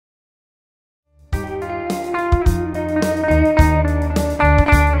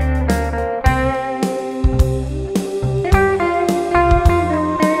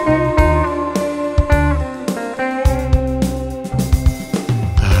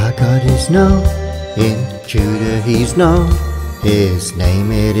God is known, in Judah he's known, his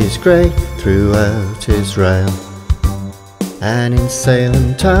name it is great throughout Israel. And in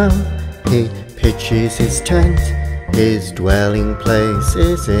Salem town he pitches his tent, his dwelling place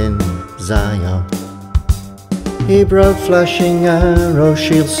is in Zion. He brought flashing arrows,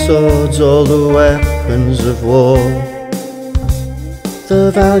 shields, swords, all the weapons of war. The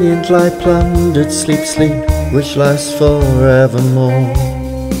valiant lie plundered, sleep, which lasts forevermore.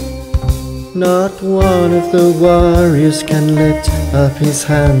 Not one of the warriors can lift up his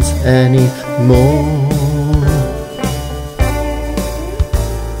hands anymore.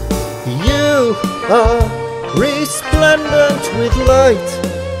 You are resplendent with light,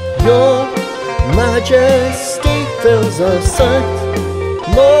 your majesty fills our sight,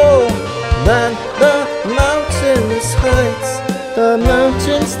 more than the mountainous heights, the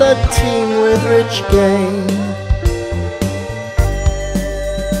mountains that teem with rich game.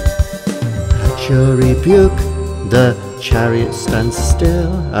 At your rebuke the chariots stand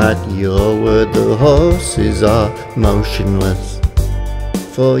still, at your word the horses are motionless.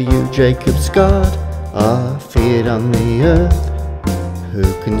 For you, Jacob's God, are feared on the earth. Who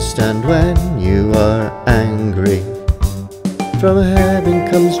can stand when you are angry? From heaven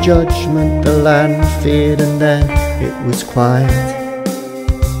comes judgment, the land feared and then it was quiet.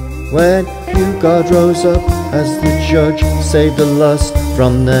 When you, God, rose up as the judge, saved the lost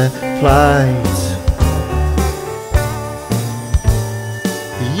from their plight.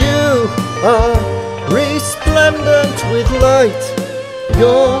 You are resplendent with light,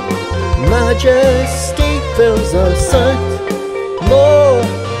 your majesty fills our sight, more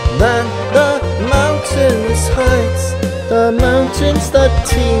than the mountainous heights, the mountains that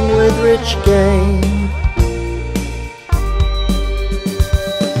teem with rich game.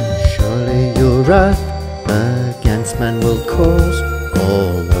 Surely your wrath against man will cause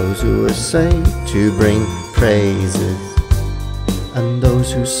all those who are saved to bring praises, and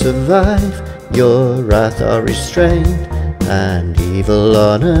those who survive your wrath are restrained, and evil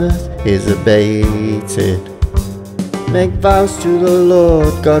on earth is abated. Make vows to the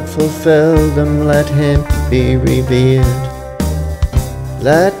Lord God, fulfill them, let him be revered.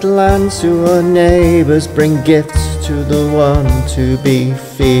 Let lands who are neighbours bring gifts to the one to be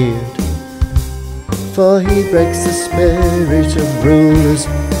feared. For he breaks the spirit of rulers,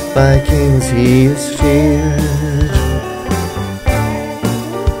 by kings he is feared.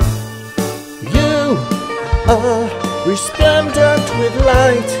 You are resplendent with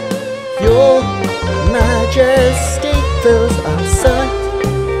light, your majesty fills our sight,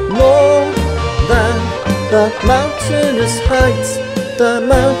 more than the mountainous heights, the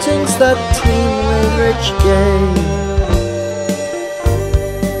mountains that teem with rich game.